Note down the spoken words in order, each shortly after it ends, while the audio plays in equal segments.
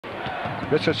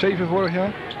Wedstrijd 7 vorig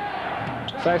jaar.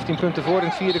 15 punten voor in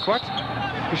het vierde kwart.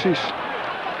 Precies.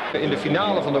 In de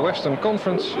finale van de Western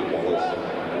Conference.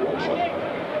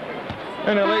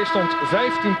 En LA stond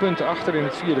 15 punten achter in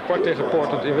het vierde kwart tegen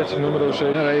Portland in wedstrijd nummer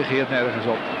 7. En reageert nergens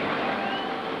op.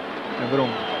 En waarom?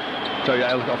 Zou je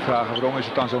eigenlijk afvragen, waarom is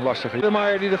het dan zo lastig? De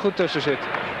Maier die er goed tussen zit.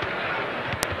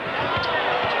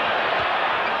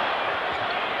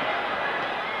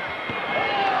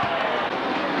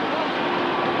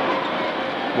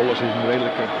 Wallace is een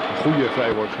redelijk goede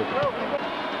vrijworpschutter.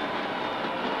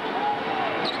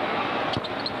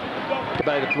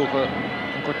 Beide ploegen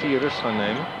een kwartier rust gaan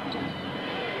nemen.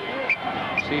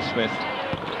 Steve Smith.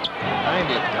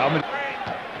 Eindelijk. Ja, maar...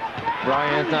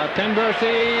 Bryant naar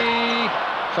Tenberthy.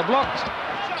 Geblokt.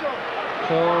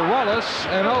 Voor Wallace.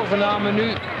 En overname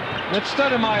nu met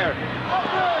Stoudemire.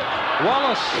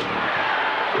 Wallace.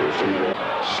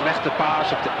 Slechte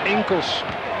paas op de enkels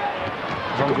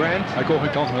van Grant. Hij kon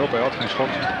geen kant meer op, hij had geen schot.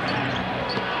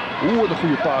 Oeh, wat een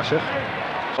goede paas zeg.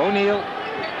 O'Neal.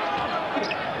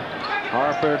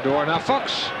 Harper door naar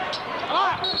Fox.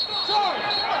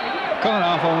 Kan een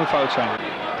aanval een fout zijn.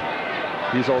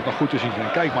 Hier zal het nog goed te zien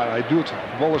zijn. Kijk maar, hij duwt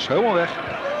Wallace helemaal weg.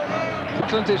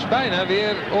 Portland is bijna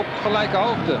weer op gelijke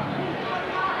hoogte.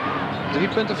 3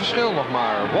 punten verschil nog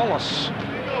maar. Wallace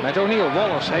met O'Neal.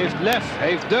 Wallace heeft lef,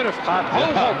 heeft durf, gaat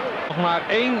hoog op. Nog maar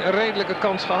 1 redelijke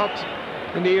kans gehad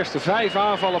in de eerste 5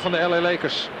 aanvallen van de LA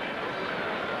Lakers.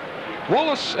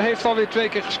 Wallace heeft alweer 2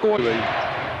 keer gescoord.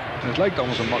 En het lijkt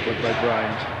allemaal zo makkelijk bij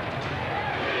Bryant.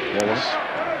 Wallace.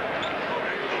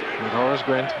 Met Horace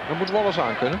Grant. Dat moet Wallace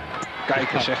aan kunnen.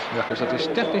 Kijken zeg. Ja. Dus dat is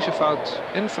technische fout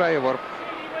en vrije worp.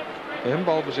 En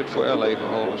balbezit voor LA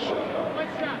vervolgens.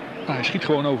 Ah, hij schiet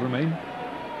gewoon over hem heen.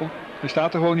 Hij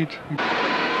staat er gewoon niet.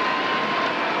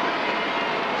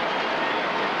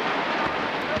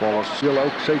 Wallace wil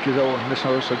ook, zeker zo, net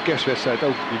zoals zo'n kerstwedstrijd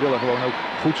ook. Die willen gewoon ook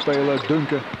goed spelen,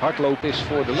 dunken, hardlopen. Is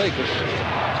voor de Lakers.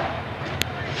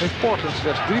 Heeft Portland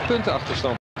slechts 3 punten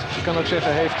achterstand. Je kan ook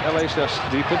zeggen, heeft LA slechts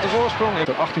 3 punten voorsprong. Als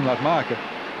hij 18 laat maken,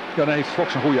 ja, dan heeft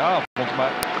Fox een goede avond.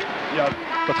 Maar ja,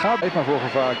 dat gaat even maar voor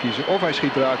gevaar kiezen. Of hij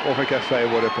schiet raak, of hij krijgt vrije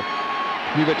worpen.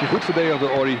 Nu werd hij goed verdedigd door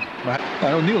Ori. Maar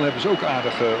O'Neal hebben ze ook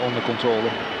aardig onder controle.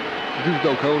 Hij doet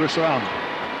het ook heel rustig aan.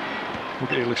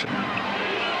 Moet ik eerlijk zijn.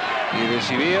 Hier is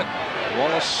hij weer.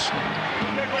 Wallace.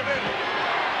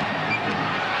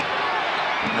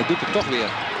 Hij doet het toch weer.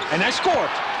 En hij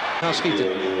scoort. Nou schieten.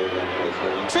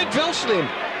 Ik vind het wel slim.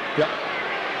 Ja.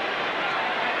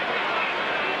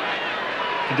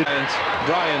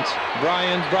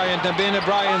 Bryant naar binnen.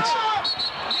 Bryant.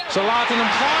 Ze laten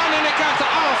hem gaan en hij krijgt de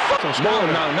af.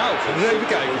 Nou. Even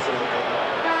kijken.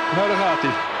 Nou, daar gaat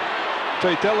hij.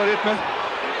 2 tellenritme.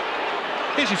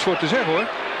 Is iets voor te zeggen hoor.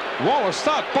 Wallace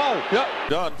staat, Paul. Ja.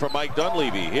 Done for Mike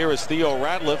Dunleavy. Here is Theo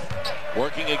Ratliff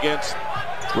working against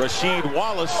Rasheed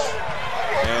Wallace.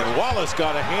 And Wallace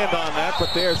got a hand on that,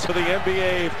 but there's for the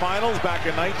NBA Finals back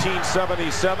in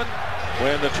 1977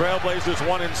 when the TrailBlazers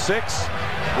won in 6.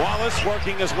 Wallace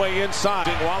working his way inside.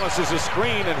 Wallace is a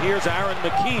screen, and here's Aaron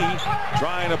McKee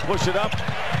trying to push it up.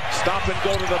 Stop and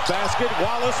go to the basket.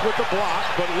 Wallace with the block,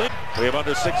 but we have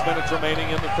under 6 minutes remaining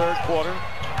in the third quarter.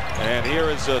 And here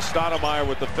is Stoudemire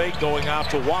with the fake going out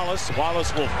to Wallace.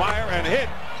 Wallace will fire and hit.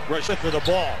 Rasheed for the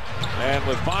ball. And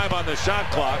with 5 on the shot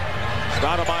clock,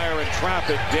 Stoudemire in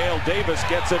traffic. Dale Davis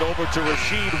gets it over to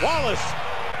Rasheed Wallace.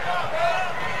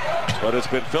 But it's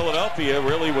been Philadelphia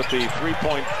really with the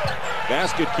 3-point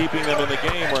basket keeping them in the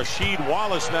game. Rasheed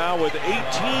Wallace now with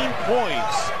 18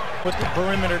 points. With the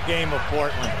perimeter game of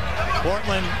Portland.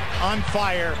 Portland on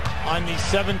fire on the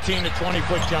 17 to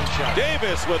 20-foot jump shot.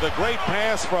 Davis with a great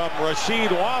pass from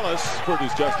Rasheed Wallace,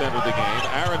 who's just entered the game.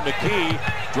 Aaron McKee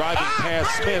driving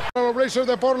past Smith. Los Blazers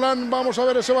de Portland, vamos a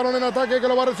ver ese balón en ataque que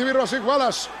lo va a recibir Rasheed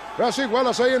Wallace. Rasheed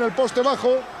Wallace ahí en el poste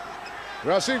bajo.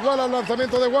 Rasheed Wallace,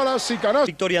 lanzamiento de Wallace y canasta.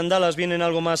 Victoria en Dallas vienen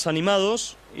algo más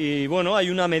animados y bueno, hay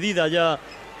una medida ya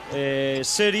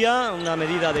seria, una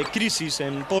medida de crisis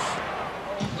en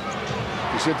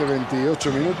 27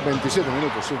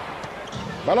 minutos, sí.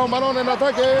 Balón en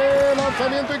ataque,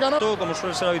 lanzamiento y canasta. Como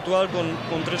suele ser habitual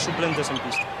con 3 suplentes en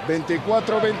pista.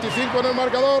 24-25 en el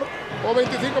marcador, o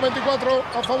 25-24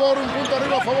 a favor, un punto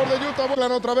arriba a favor de Utah.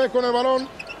 Portland otra vez con el balón.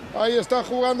 Ahí está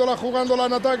jugándola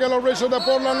en ataque los Blazers de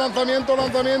Portland. Lanzamiento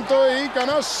y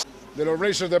canasta de los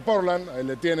Blazers de Portland. Ahí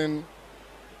le tienen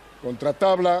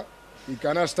contratabla y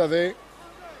canasta de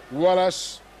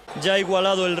Wallace. Ya ha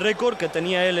igualado el récord que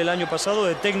tenía él el año pasado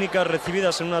de técnicas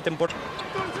recibidas en una temporada.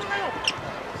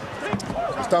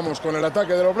 Estamos con el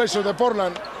ataque de los Blazers de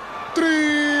Portland.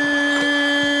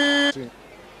 Sí.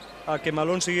 A que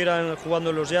Malone siguiera jugando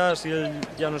en los Jazz y él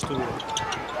ya no estuviera.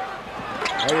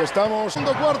 Ahí estamos,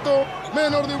 segundo cuarto,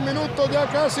 menos de un minuto, ya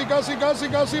casi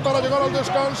para llegar al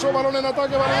descanso. Balón en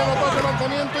ataque,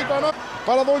 lanzamiento y canal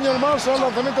para Daniel Marshall,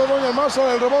 lanzamiento de Daniel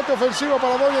Marshall, el rebote ofensivo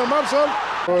para Daniel Marshall.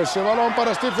 Ese balón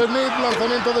para Stephen Smith,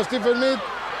 lanzamiento de Stephen Smith,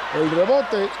 el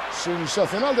rebote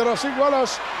sensacional de Rasheed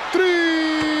Wallace.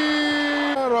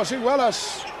 Rasheed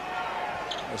Wallace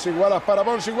para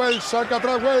Bonsi Wells, saca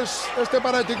atrás Wells,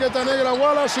 para etiqueta negra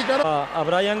Wallace y canal. A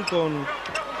Brian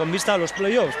con vista a los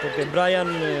playoffs, porque Brian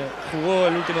jugó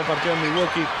el último partido en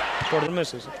Milwaukee por 2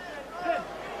 meses.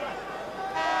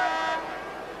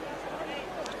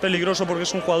 Peligroso porque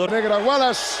es un jugador negra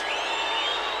Wallace.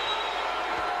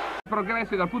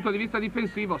 Progressi dal punto di vista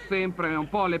difensivo, sempre un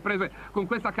po' le prese con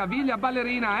questa caviglia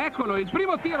ballerina. Eccolo il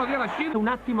primo tiro di Rasheed. Un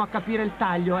attimo a capire il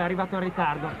taglio, è arrivato in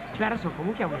ritardo. Patterson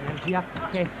comunque ha un'energia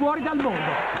che è fuori dal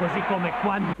mondo, così come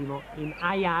quando in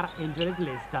IR Angeles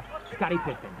lista Scottie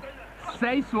Pippen.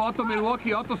 6 su 8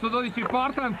 Milwaukee, 8 su 12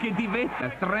 Portland, che diventa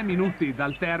 3 minuti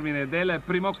dal termine del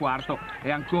primo quarto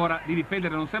e ancora di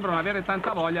difendere, non sembrano avere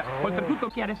tanta voglia. Oltretutto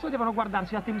che adesso devono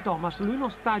guardarsi a Tim Thomas, lui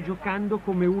non sta giocando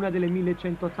come una delle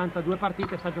 1182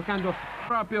 partite, sta giocando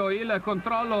proprio il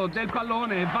controllo del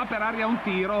pallone, va per aria un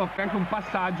tiro, anche un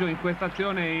passaggio in questa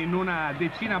azione in una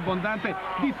decina abbondante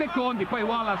di secondi. Poi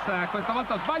Wallace questa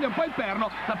volta sbaglia un po' il perno,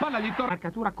 la palla gli torna.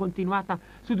 Marcatura continuata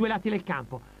su 2 lati del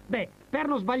campo. Beh,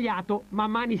 perno sbagliato, ma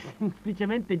mani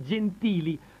semplicemente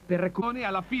gentili per recuperare.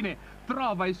 Alla fine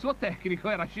trova il suo tecnico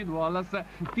e Rasheed Wallace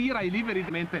tira i liberi,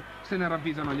 se ne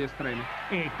ravvisano gli estremi.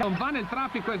 E non va nel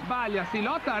traffico e sbaglia, si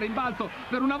lotta a rimbalzo.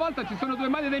 Per una volta ci sono 2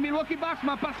 maglie dei Milwaukee Bucks,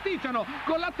 ma pasticciano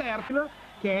con la terza.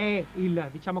 Che è il,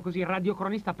 diciamo così,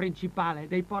 radiocronista principale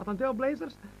dei Portland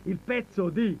TrailBlazers, il pezzo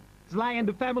di Sly and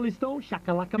the Family Stone,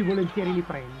 shakalaka, volentieri li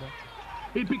prende.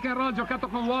 Il pick and roll giocato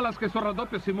con Wallace che sul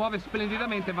raddoppio si muove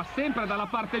splendidamente, va sempre dalla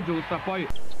parte giusta. Poi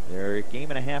they're a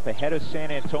game and a half ahead of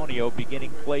San Antonio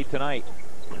beginning play tonight.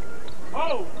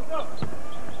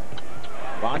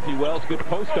 Bonzi Wells, good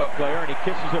post-up player, and he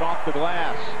kisses it off the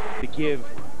glass to give,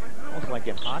 almost like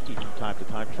in hockey from time to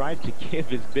time, tries to give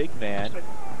his big man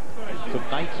some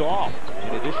nights off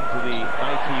in addition to the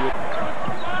nights he would.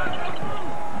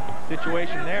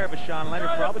 Situation there, but Sean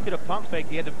Leonard probably could have pump faked.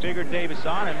 He had the bigger Davis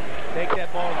on him. Take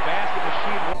that ball to the basket.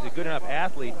 Rasheed is a good enough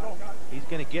athlete. He's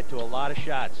going to get to a lot of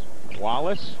shots.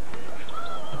 Wallace.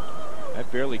 That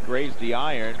barely grazed the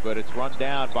iron, but it's run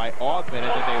down by Augment,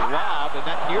 and then they lob, and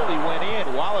that nearly went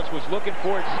in. Wallace was looking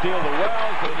for it, steal the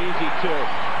Wells, but an easy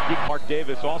 2. Mark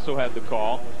Davis also had the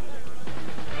call.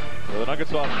 So the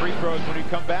Nuggets will have free throws when we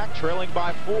come back, trailing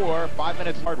by 4. 5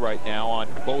 minutes hard right now on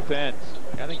both ends.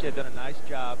 I think they've done a nice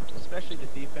job, especially the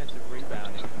defensive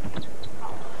rebounding.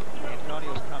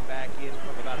 Antonio's come back in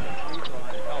from about the free throw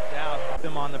line and helped out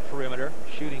them on the perimeter,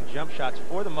 shooting jump shots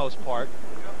for the most part.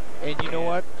 And you know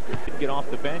what? Didn't get off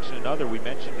the bench. And another, we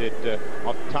mentioned it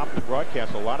off the top of the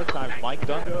broadcast, a lot of times Mike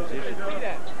Duncan position.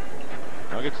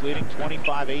 Nuggets leading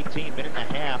 25-18, minute and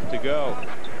a half to go.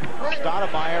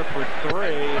 Stoudemire for 3,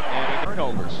 and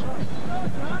turnovers.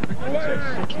 Nuggets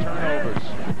have 6 turnovers.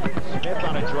 Smith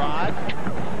on a drive.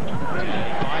 And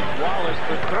he finds Wallace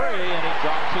for 3, and he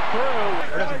drops it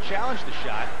through. Or doesn't challenge the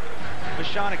shot.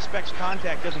 Bashan expects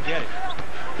contact, doesn't get it.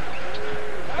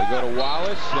 They go to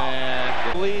Wallace,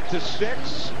 and lead to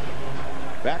 6.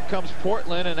 Back comes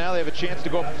Portland, and now they have a chance to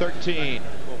go up 13.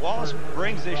 Well, Wallace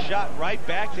brings this shot right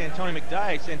back to Antonio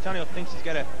McDyess. Antonio thinks he's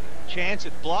got a chance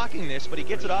at blocking this, but he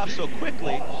gets it off so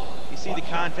quickly. You see the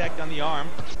contact on the arm.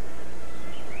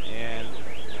 And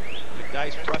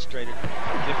McDyess frustrated.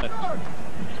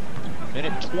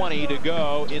 Minute 20 to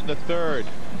go in the third.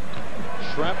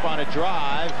 Schrempf on a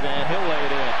drive, and he'll lay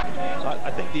it in.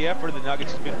 I think the effort of the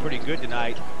Nuggets has been pretty good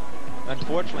tonight.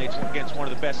 Unfortunately, it's against one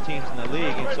of the best teams in the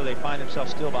league, and so they find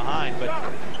themselves still behind, but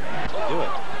do it.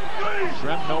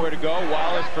 Schrempf nowhere to go.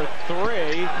 Wallace for 3,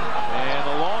 and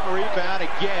the long rebound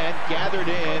again gathered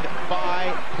in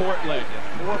by Portland.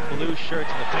 4 blue shirts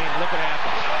in the paint. Look what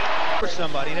happens. For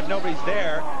somebody, and if nobody's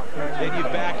there, then you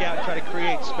back out and try to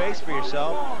create space for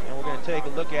yourself, and we're going to take a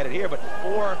look at it here, but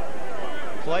 4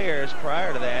 players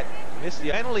prior to that missed the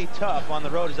penalty tough on the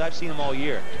road as I've seen them all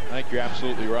year. I think you're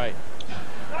absolutely right.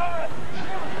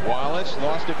 Wallace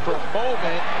lost it for a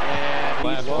moment, and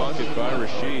last bucket by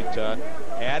Rasheed,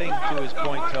 adding to his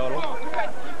point total.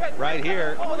 Right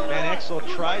here, Van Exel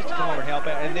tries to come over and help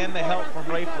out, and then the help from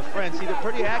Rafe LaFrance. See, they're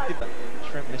pretty active.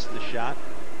 Shrimp missed the shot.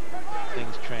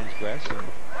 Things transgress.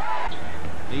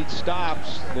 Need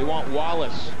stops. They want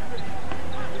Wallace.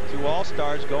 2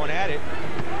 all-stars going at it.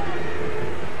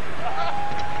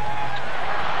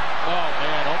 Oh,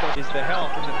 man, almost is the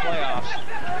help in the playoffs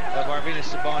of Arvydas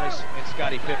Sabonis and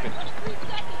Scottie Pippen.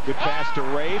 Good pass to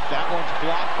Rafe. That one's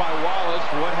blocked by Wallace.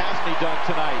 What hasn't he done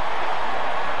tonight?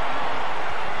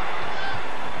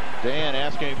 Dan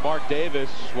asking Mark Davis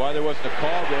why there wasn't a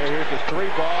call there. Here's the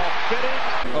 3-ball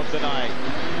fitting of the night.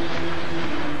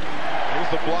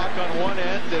 Here's the block on one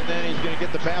end, and then he's going to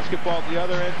get the basketball at the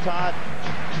other end. Todd,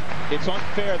 it's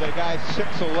unfair that a guy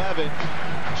 6'11",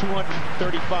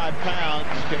 235 pounds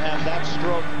can have that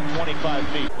stroke 25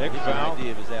 feet. Nick fouled.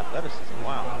 Idea of his athleticism.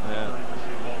 Wow. Yeah.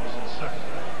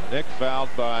 Nick fouled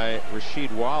by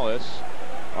Rasheed Wallace.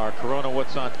 Our Corona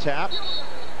What's on Tap.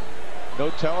 No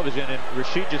television, and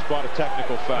Rasheed just bought a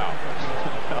technical foul.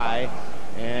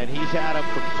 And he's had him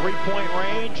from three-point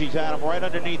range. He's had him right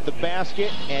underneath the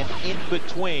basket and in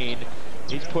between.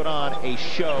 He's put on a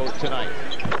show tonight.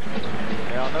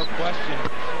 Well, no question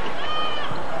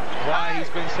why he's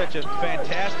been such a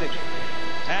fantastic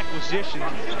acquisition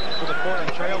for the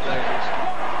Portland TrailBlazers.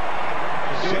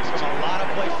 He's doing it from a lot of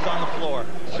places on the floor.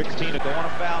 16 to go on a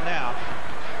foul now.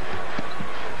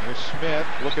 There's Smith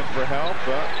looking for help,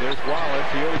 but there's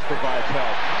Wallace. He always provides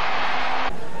help.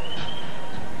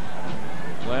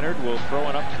 Leonard will throw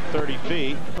it up to 30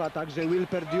 feet. A także Will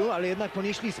Perdue, ale jednak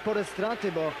ponieśli spore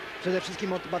straty, bo przede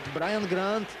wszystkim odpadł Brian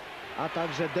Grant, a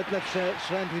także Detlef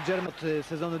Schrempf od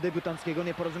sezonu debiutanckiego.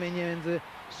 Nieporozumienie między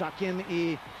Shakiem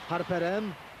i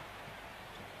Harperem.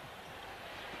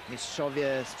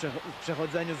 Mistrzowie w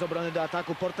przechodzeniu z obrony do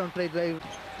ataku. Portland TrailBlazers,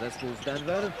 zespół z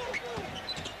Denver.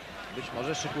 Być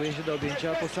może szykuje się do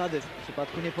objęcia posady w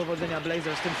przypadku niepowodzenia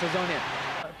Blazers w tym sezonie.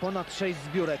 Ponad 6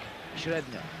 zbiórek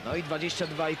średnio. No i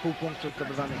 22,5 punktów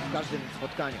zdobywanych w każdym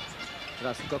spotkaniu.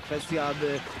 Teraz tylko kwestia,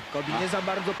 aby Kobe nie za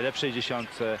bardzo... Lepszej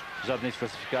dziesiątce, żadnej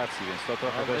klasyfikacji, więc to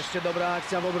trochę też... Wreszcie dobra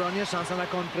akcja w obronie, szansa na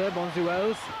kontrę, Bonzi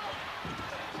Wells.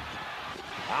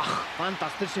 Ach,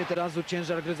 fantastycznie teraz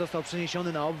ciężar gry został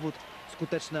przeniesiony na obwód.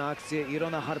 Skuteczne akcje i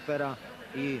Rona Harpera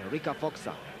i Ricka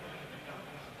Foxa,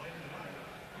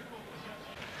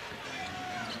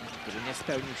 który nie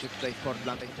spełnił się tutaj w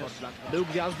Portland. Był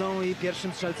gwiazdą i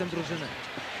pierwszym strzelcem drużyny.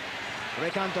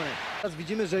 Rick Antony. Teraz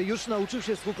widzimy, że już nauczył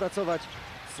się współpracować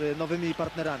z nowymi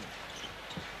partnerami.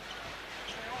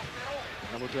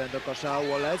 Znowu tu do kosza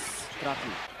Wallace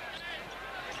trafił.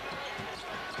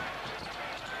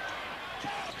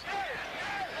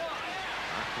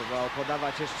 Próbował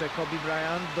podawać jeszcze Kobe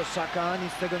Bryant do Shaka,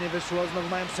 nic z tego nie wyszło. Znowu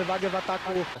mają przewagę w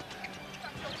ataku.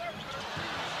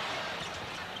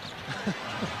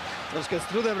 Troszkę z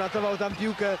trudem ratował tam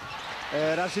piłkę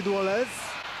Rasheed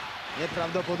Wallace.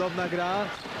 Nieprawdopodobna gra.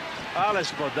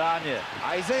 Ależ podanie.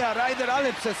 Isaiah Ryder,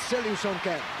 ale przestrzelił Sean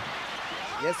Kemp.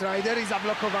 Jest Ryder i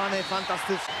zablokowany,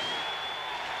 fantastycznie.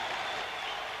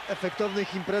 W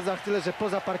efektownych imprezach, tyle że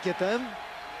poza parkietem.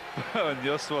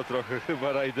 Niosło trochę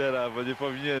chyba Rydera, bo nie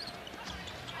powinien.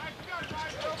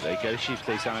 Lakersi w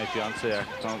tej samej piątce,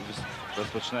 jak tą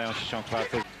rozpoczynają trzecią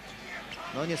kwartę.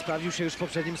 No nie sprawdził się już w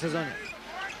poprzednim sezonie.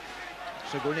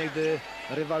 Szczególnie gdy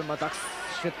rywal ma tak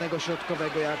świetnego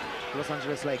środkowego jak Los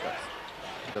Angeles Lakers.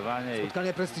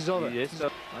 Spotkanie prestiżowe.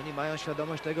 Oni mają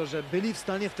świadomość tego, że byli w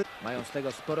stanie wtedy... Mają z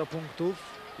tego sporo punktów.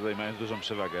 Tutaj mają dużą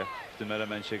przewagę w tym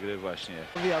elemencie gry właśnie.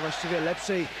 A właściwie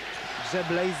lepszej grze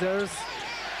Blazers.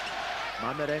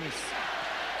 Mamy remis.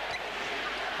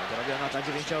 Zrobiona ta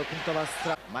 9-punktowa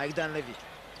strata. Mike Dunleavy.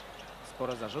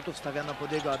 Sporo zarzutów stawiano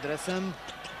pod jego adresem.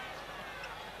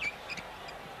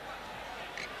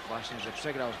 Właśnie, że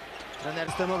przegrał trener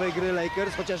systemowej gry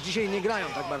Lakers, chociaż dzisiaj nie grają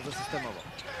tak bardzo systemowo.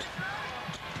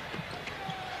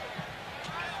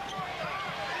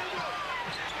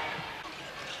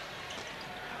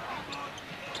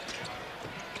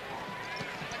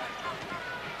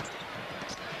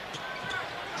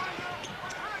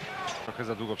 Trochę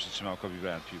za długo przytrzymał Kobe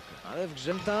Bryant piłkę. Ale w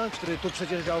Grzymta, który tu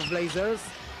przecież grał w Blazers,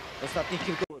 ostatnich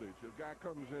kilku... Guy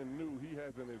comes in new, he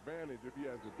has an advantage if he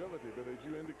has ability, but as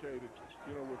you indicated,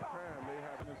 you know, with time, they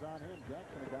have is on him.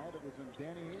 Jackson, a guy that was in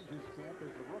Danny Ainge's camp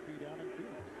as a rookie down in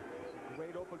Phoenix.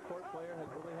 Great open court player, has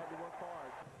really had to work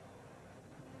hard.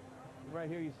 Right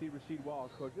here you see Rasheed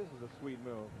Wallace, coach. This is a sweet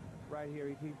move. Right here,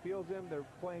 he feels him. They're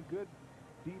playing good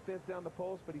defense down the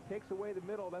post, but he takes away the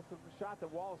middle. That's the shot that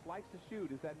Wallace likes to shoot,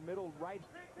 is that middle right.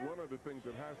 One of the things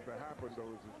that has to happen, though,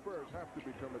 is the Spurs have to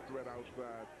become a threat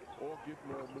outside or get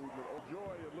more movement, or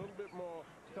enjoy a little bit more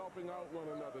helping out one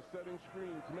another, setting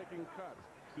screens, making cuts,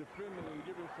 defending and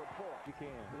giving support. You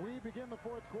can. We begin the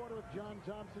fourth quarter with John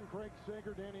Thompson, Craig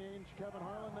Sager, Danny Ainge, Kevin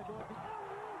Harlan. They go up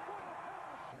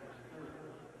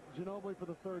Ginobili for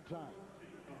the third time.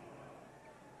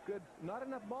 Good. Not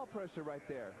enough ball pressure right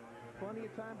there. Plenty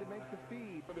of time to make the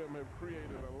feed. Some of them have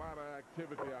created a lot of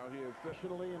activity out here,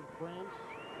 especially in France.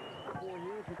 4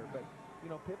 years ago. But You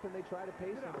know, Pippen, they try to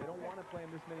pace him. They don't want to play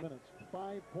him this many minutes.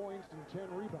 5 points and 10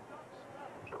 rebounds.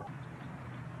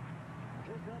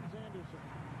 Here comes Anderson.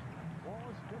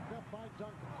 Wallace picked up by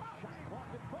Duncan. Shot clock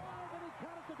at 5, and he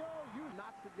counted to go.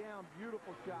 Knocks it down.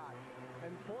 Beautiful shot.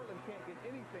 And Portland can't get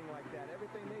anything like that.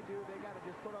 Everything they do, they got to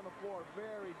just put on the floor.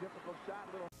 Very difficult shot.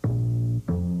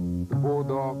 The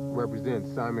Bulldog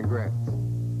represents Simon Gratz,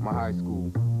 my high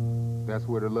school. That's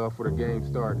where the love for the game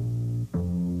started.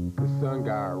 The sun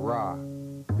god, Ra,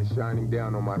 is shining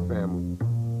down on my family.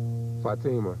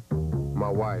 Fatima, my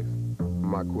wife,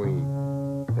 my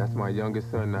queen. That's my youngest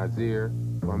son, Nazir,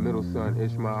 my middle son,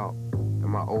 Ishmael, and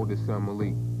my oldest son,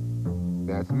 Malik.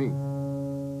 That's me.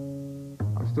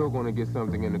 I'm still going to get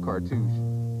something in the cartouche,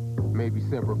 maybe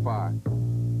Semper Fi,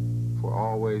 for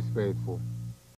always faithful.